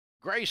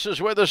Grace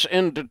is with us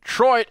in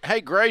Detroit.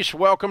 Hey, Grace,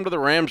 welcome to the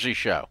Ramsey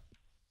Show.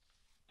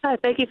 Hi,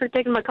 thank you for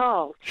taking my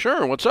call.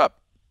 Sure, what's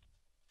up?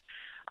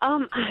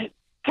 I'm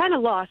kind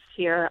of lost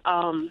here.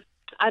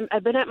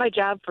 I've been at my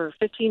job for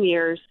 15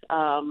 years.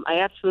 I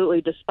absolutely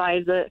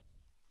despise it.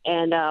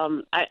 And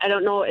I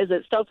don't know, is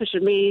it selfish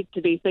of me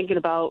to be thinking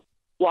about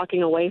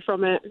walking away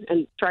from it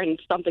and trying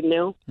something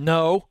new?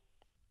 No.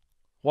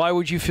 Why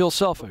would you feel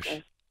selfish?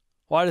 Okay.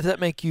 Why does that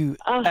make you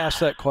ask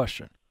that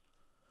question?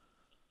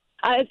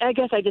 I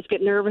guess I just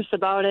get nervous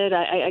about it.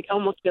 I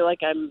almost feel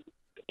like I'm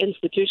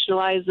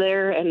institutionalized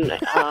there, and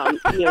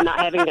not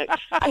having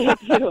I'm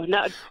in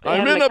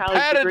a a college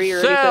padded degree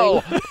or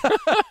cell.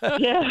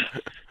 anything. Yeah,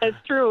 that's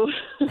true.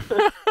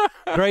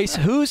 Grace,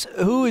 who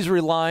is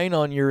relying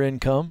on your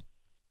income?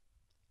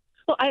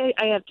 Well, I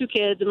have 2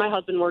 kids, and my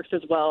husband works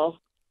as well.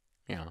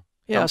 Yeah.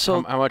 Yeah.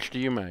 How much do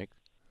you make?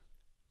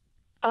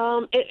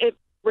 It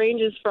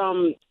ranges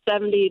from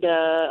 70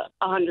 to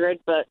 100,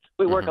 but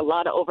we work a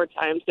lot of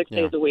overtime, 6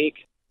 days a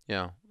week.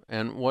 Yeah.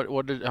 And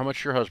how much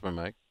does your husband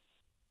make?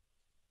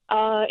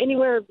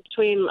 Anywhere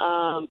between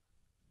probably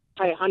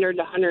 100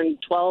 to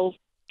 112,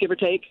 give or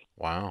take.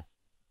 Wow.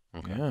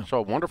 Okay. Yeah. So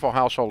a wonderful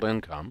household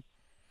income.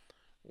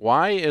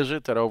 Why is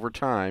it that over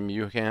time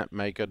you can't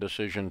make a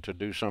decision to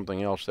do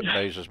something else that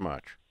pays as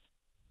much?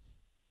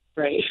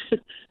 Right.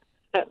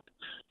 I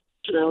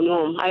don't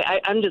know.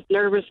 I'm just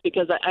nervous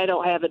because I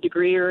don't have a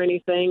degree or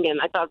anything,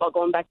 and I thought about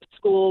going back to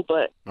school,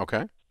 but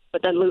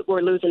then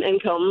we're losing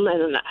income,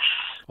 and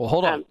well,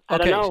 hold on. I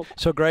don't know.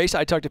 So, Grace,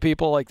 I talk to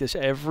people like this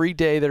every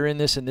day that are in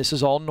this, and this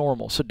is all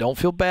normal. So don't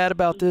feel bad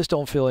about this.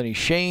 Don't feel any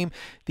shame.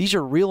 These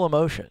are real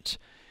emotions.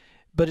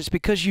 But it's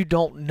because you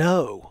don't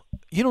know.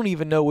 You don't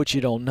even know what you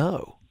don't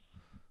know.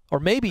 Or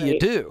maybe you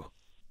do.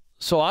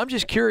 So I'm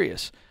just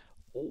curious.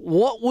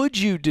 What would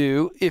you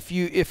do if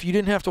you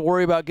didn't have to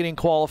worry about getting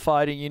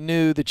qualified and you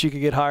knew that you could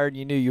get hired and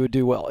you knew you would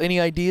do well? Any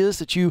ideas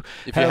that you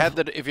if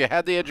you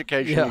had the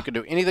education, you could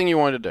do anything you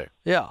wanted to do?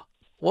 Yeah.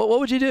 What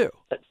would you do?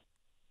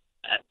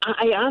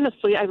 I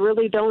honestly, I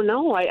really don't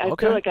know. I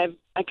feel like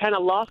I kind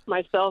of lost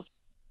myself,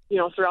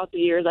 throughout the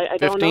years. I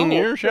don't know. 15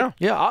 years, yeah.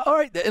 Yeah, all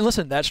right. And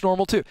listen, that's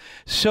normal too.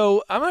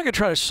 So I'm not going to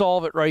try to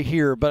solve it right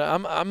here, but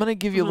I'm going to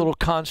give you a little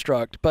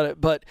construct.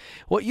 But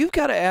what you've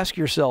got to ask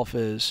yourself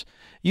is,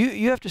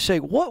 you have to say,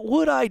 what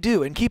would I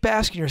do? And keep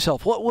asking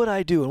yourself, what would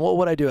I do? And what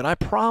would I do? And I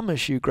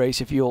promise you, Grace,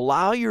 if you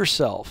allow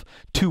yourself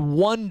to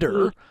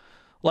wonder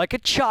like a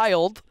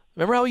child,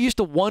 remember how we used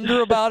to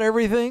wonder about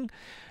everything?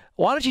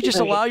 Why don't you just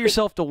allow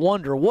yourself to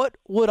wonder, what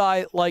would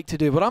I like to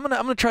do? But I'm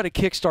gonna try to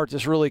kickstart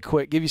this really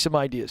quick, give you some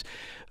ideas.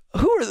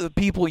 Who are the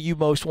people you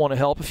most want to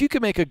help? If you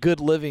could make a good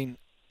living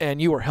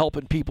and you were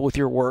helping people with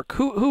your work,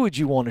 who would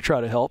you want to try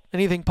to help?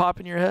 Anything pop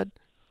in your head?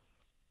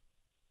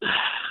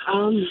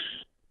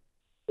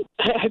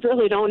 I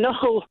really don't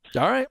know.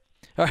 All right.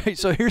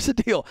 So here's the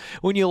deal.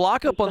 When you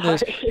lock up on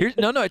this,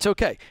 no, it's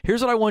okay.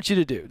 Here's what I want you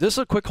to do. This is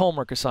a quick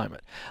homework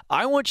assignment.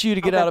 I want you to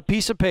get out a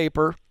piece of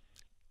paper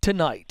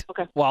tonight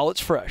while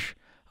it's fresh.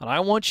 And I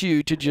want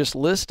you to just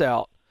list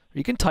out,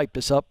 you can type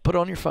this up, put it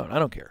on your phone. I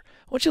don't care.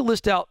 I want you to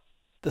list out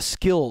the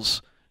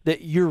skills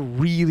that you're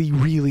really,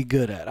 really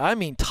good at. I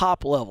mean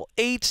top level,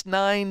 8s,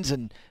 9s,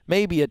 and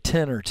maybe a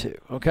 10 or 2,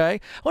 okay? I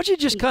want you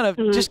to just kind of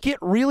just get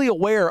really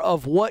aware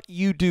of what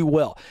you do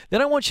well. Then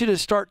I want you to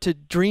start to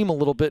dream a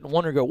little bit and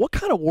wonder, what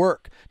kind of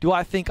work do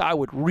I think I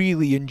would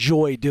really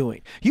enjoy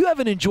doing? You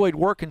haven't enjoyed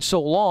work in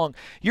so long.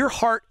 Your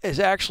heart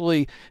has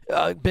actually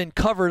been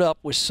covered up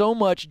with so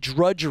much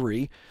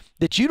drudgery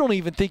that you don't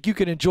even think you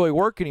can enjoy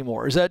work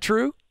anymore. Is that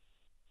true?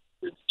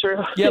 It's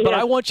true. Yeah, but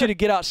I want you to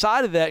get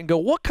outside of that and go,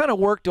 what kind of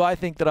work do I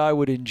think that I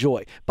would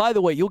enjoy? By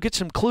the way, you'll get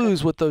some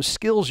clues with those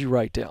skills you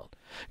write down.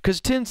 Because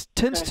it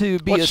tends to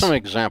be What's some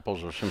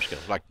examples of some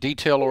skills? Like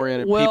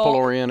detail-oriented,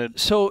 people-oriented?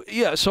 So,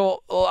 yeah,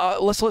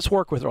 let's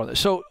work with it on this.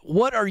 So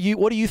what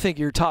do you think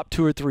are your top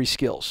 2 or 3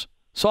 skills?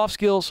 Soft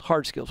skills,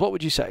 hard skills. What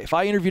would you say? If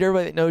I interviewed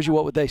everybody that knows you,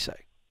 what would they say?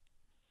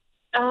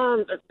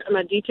 I'm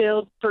a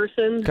detailed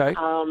person. Okay.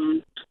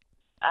 I'm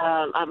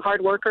a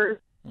hard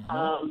worker.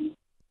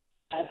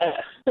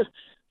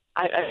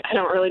 I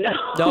don't really know.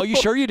 No,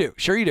 sure you do.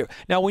 Sure you do.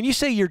 Now, when you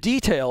say you're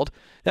detailed,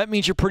 that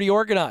means you're pretty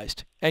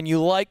organized and you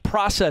like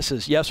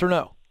processes. Yes or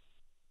no?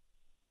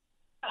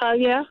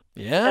 Yeah.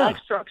 Yeah. I like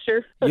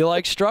structure. You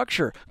like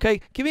structure.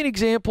 Okay. Give me an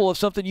example of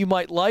something you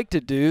might like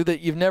to do that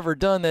you've never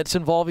done that's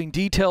involving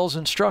details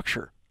and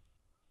structure.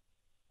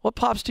 What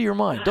pops to your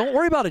mind? Don't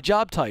worry about a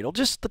job title,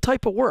 just the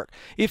type of work.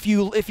 If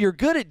you're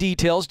good at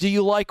details, do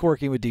you like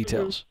working with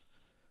details?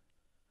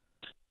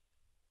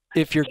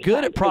 If you're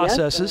good at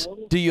processes,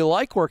 do you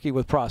like working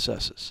with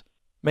processes?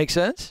 Make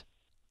sense?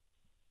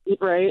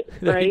 Right.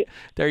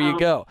 There you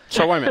go.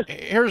 So wait a minute.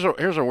 Here's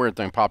a weird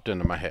thing popped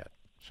into my head.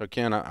 So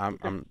Ken,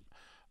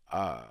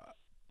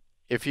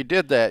 if you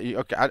did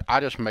that, I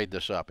just made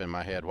this up in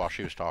my head while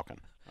she was talking.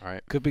 All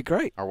right. Could be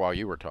great. Or while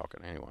you were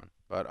talking, anyway.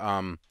 But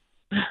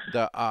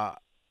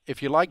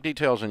if you like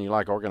details and you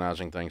like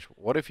organizing things,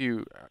 what if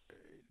you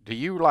do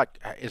you like?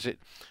 Is it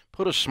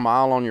put a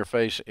smile on your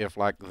face if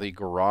like the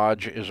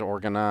garage is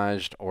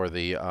organized or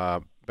the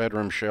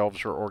bedroom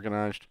shelves are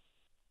organized?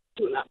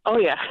 Oh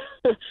yeah.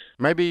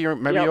 Maybe you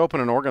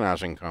open an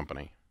organizing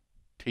company.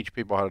 Teach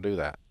people how to do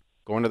that.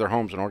 Go into their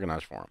homes and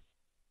organize for them.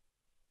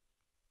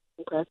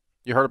 Okay.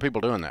 You heard of people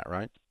doing that,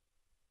 right?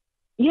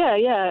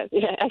 Yeah.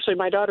 Actually,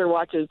 my daughter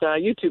watches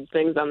YouTube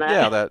things on that.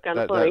 Yeah,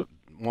 that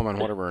woman,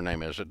 whatever her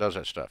name is, that does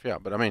that stuff. Yeah,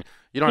 but I mean,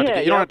 you don't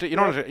have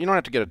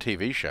to get a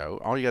TV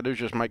show. All you got to do is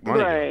just make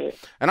money.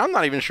 Right. And I'm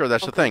not even sure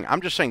that's the thing. I'm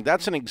just saying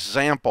that's an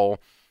example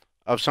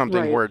of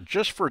something where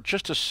for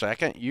just a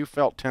second you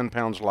felt 10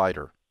 pounds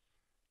lighter,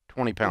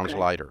 20 pounds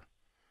lighter,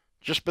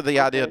 just by the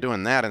idea of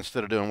doing that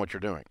instead of doing what you're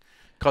doing,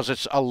 because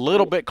it's a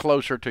little bit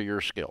closer to your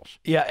skills.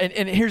 Yeah,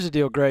 and here's the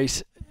deal,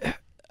 Grace.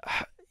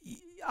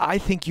 I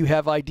think you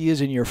have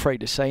ideas and you're afraid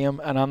to say them,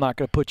 and I'm not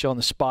going to put you on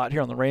the spot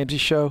here on the Ramsey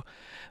Show,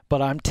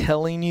 but I'm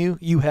telling you,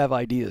 you have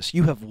ideas.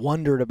 You have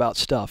wondered about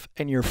stuff,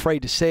 and you're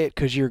afraid to say it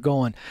because you're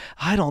going,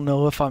 I don't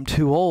know if I'm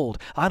too old.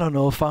 I don't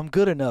know if I'm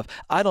good enough.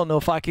 I don't know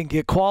if I can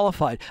get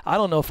qualified. I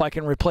don't know if I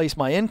can replace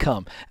my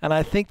income. And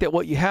I think that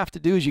what you have to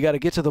do is you got to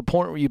get to the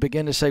point where you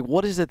begin to say,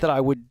 what is it that I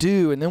would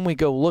do? And then we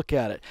go look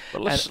at it.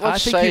 But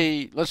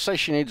let's say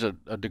she needs a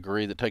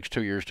degree that takes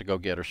 2 years to go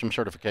get, or some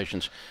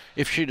certifications.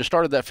 If she'd have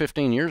started that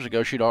 15 years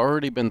ago, she'd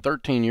already been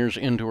 13 years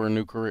into her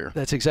new career.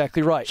 That's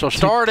exactly right. So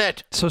start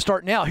it. So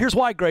start now. Here's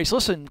why, Grace.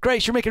 Listen,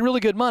 Grace, you're making really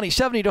good money,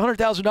 $70,000 to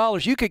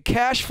 $100,000. You could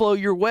cash flow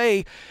your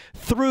way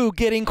through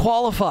getting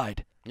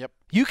qualified. Yep.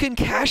 You can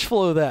cash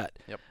flow that.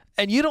 Yep.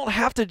 And you don't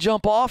have to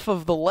jump off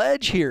of the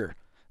ledge here.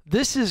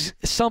 This is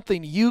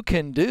something you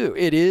can do.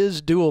 It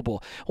is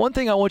doable. One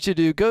thing I want you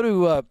to do, go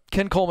to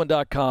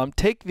kencoleman.com,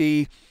 take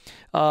the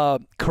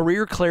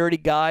Career Clarity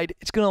Guide.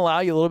 It's going to allow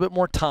you a little bit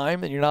more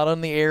time, and you're not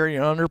on the air,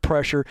 you're not under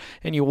pressure,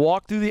 and you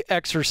walk through the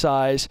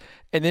exercise,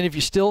 and then if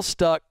you're still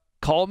stuck,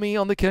 call me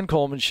on the Ken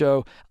Coleman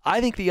Show.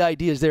 I think the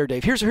idea is there,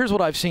 Dave. Here's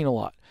what I've seen a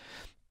lot.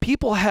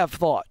 People have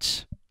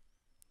thoughts,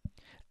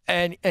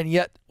 and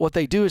yet what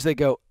they do is they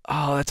go,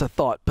 oh, that's a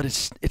thought, but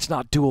it's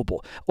not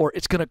doable, or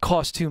it's going to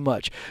cost too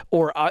much,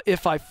 or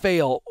if I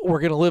fail,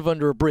 we're going to live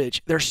under a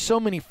bridge. There's so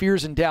many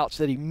fears and doubts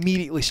that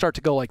immediately start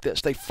to go like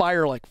this. They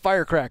fire like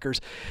firecrackers,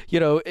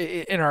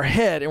 in our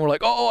head, and we're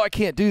like, oh, I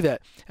can't do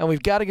that. And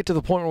we've got to get to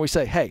the point where we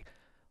say, hey,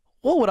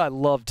 what would I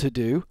love to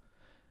do?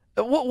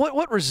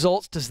 What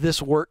results does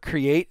this work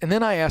create? And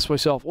then I ask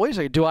myself, wait a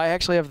second, do I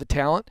actually have the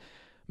talent?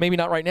 Maybe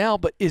not right now,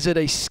 but is it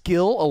a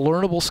skill, a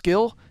learnable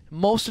skill?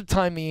 Most of the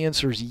time the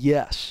answer is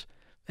yes.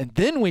 And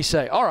then we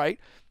say, all right,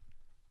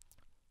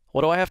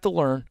 what do I have to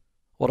learn?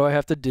 What do I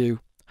have to do?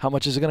 How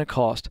much is it going to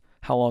cost?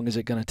 How long is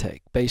it going to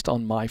take based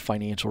on my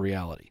financial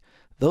reality?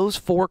 Those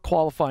 4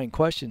 qualifying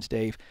questions,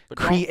 Dave,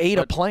 create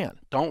a plan.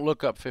 Don't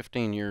look up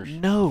 15 years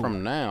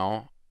from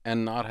now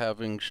and not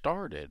having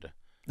started.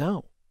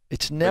 No.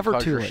 It's never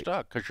too late.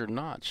 Because you're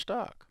not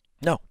stuck.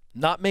 No,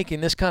 not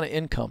making this kind of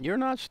income. You're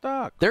not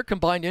stuck. Their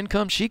combined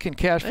income, she can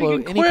cash flow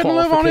any qualification. Quit and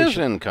live on his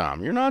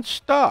income. You're not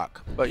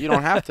stuck. But you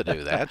don't have to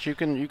do that. You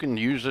can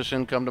use this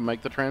income to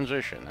make the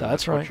transition.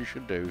 That's right. What you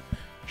should do,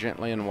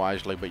 gently and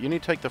wisely. But you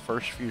need to take the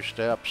first few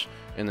steps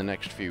in the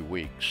next few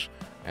weeks.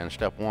 And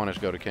step 1 is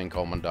go to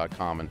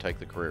kencoleman.com and take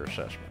the career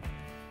assessment.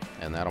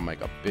 And that'll make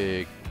a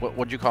big,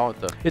 what'd you call it?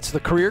 It's the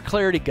Career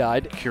Clarity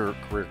Guide. Career,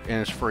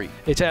 and it's free.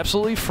 It's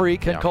absolutely free,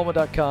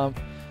 kencoleman.com.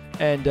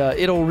 And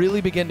it'll really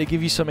begin to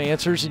give you some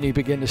answers, and you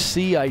begin to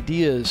see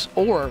ideas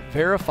or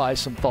verify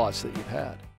some thoughts that you've had.